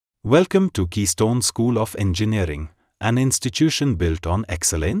Welcome to Keystone School of Engineering, an institution built on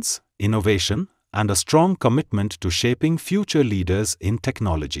excellence, innovation, and a strong commitment to shaping future leaders in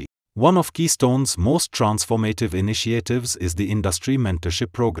technology. One of Keystone's most transformative initiatives is the Industry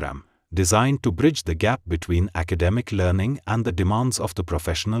Mentorship Program, designed to bridge the gap between academic learning and the demands of the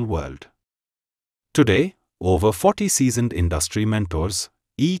professional world. Today, over 40 seasoned industry mentors,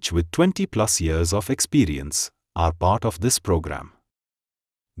 each with 20+ years of experience, are part of this program.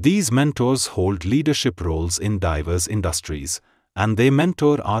 These mentors hold leadership roles in diverse industries, and they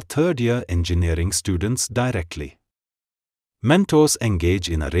mentor our third-year engineering students directly. Mentors engage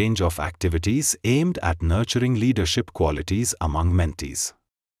in a range of activities aimed at nurturing leadership qualities among mentees.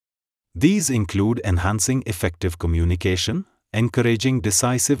 These include enhancing effective communication, encouraging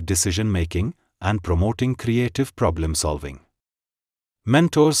decisive decision-making, and promoting creative problem-solving.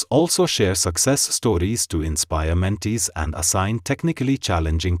 Mentors also share success stories to inspire mentees and assign technically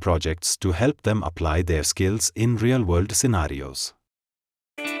challenging projects to help them apply their skills in real-world scenarios.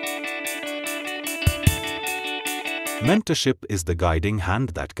 Mentorship is the guiding hand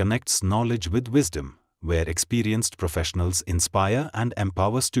that connects knowledge with wisdom, where experienced professionals inspire and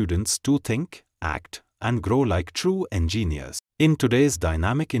empower students to think, act, and grow like true engineers. In today's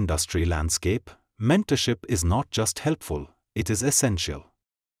dynamic industry landscape, mentorship is not just helpful, it is essential.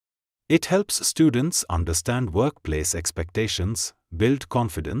 It helps students understand workplace expectations, build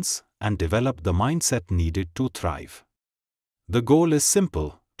confidence, and develop the mindset needed to thrive. The goal is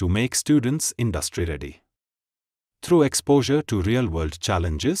simple: to make students industry-ready. Through exposure to real-world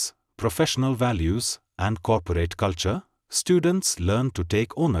challenges, professional values, and corporate culture, students learn to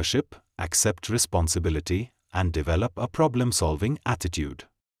take ownership, accept responsibility, and develop a problem-solving attitude.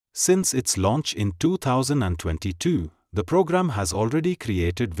 Since its launch in 2022, the program has already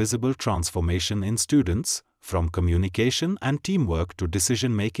created visible transformation in students, from communication and teamwork to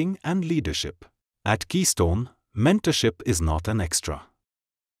decision-making and leadership. At Keystone, mentorship is not an extra.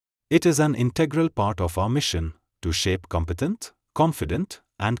 It is an integral part of our mission to shape competent, confident,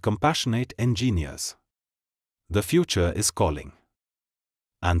 and compassionate engineers. The future is calling.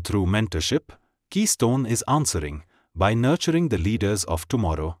 And through mentorship, Keystone is answering by nurturing the leaders of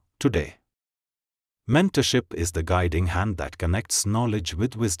tomorrow, today. Mentorship is the guiding hand that connects knowledge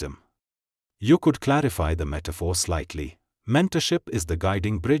with wisdom. You could clarify the metaphor slightly. Mentorship is the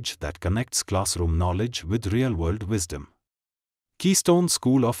guiding bridge that connects classroom knowledge with real-world wisdom. Keystone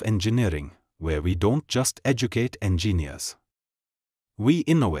School of Engineering, where we don't just educate engineers. We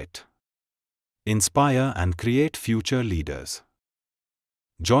innovate, inspire, and create future leaders.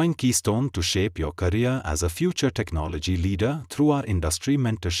 Join Keystone to shape your career as a future technology leader through our Industry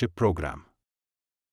Mentorship Program.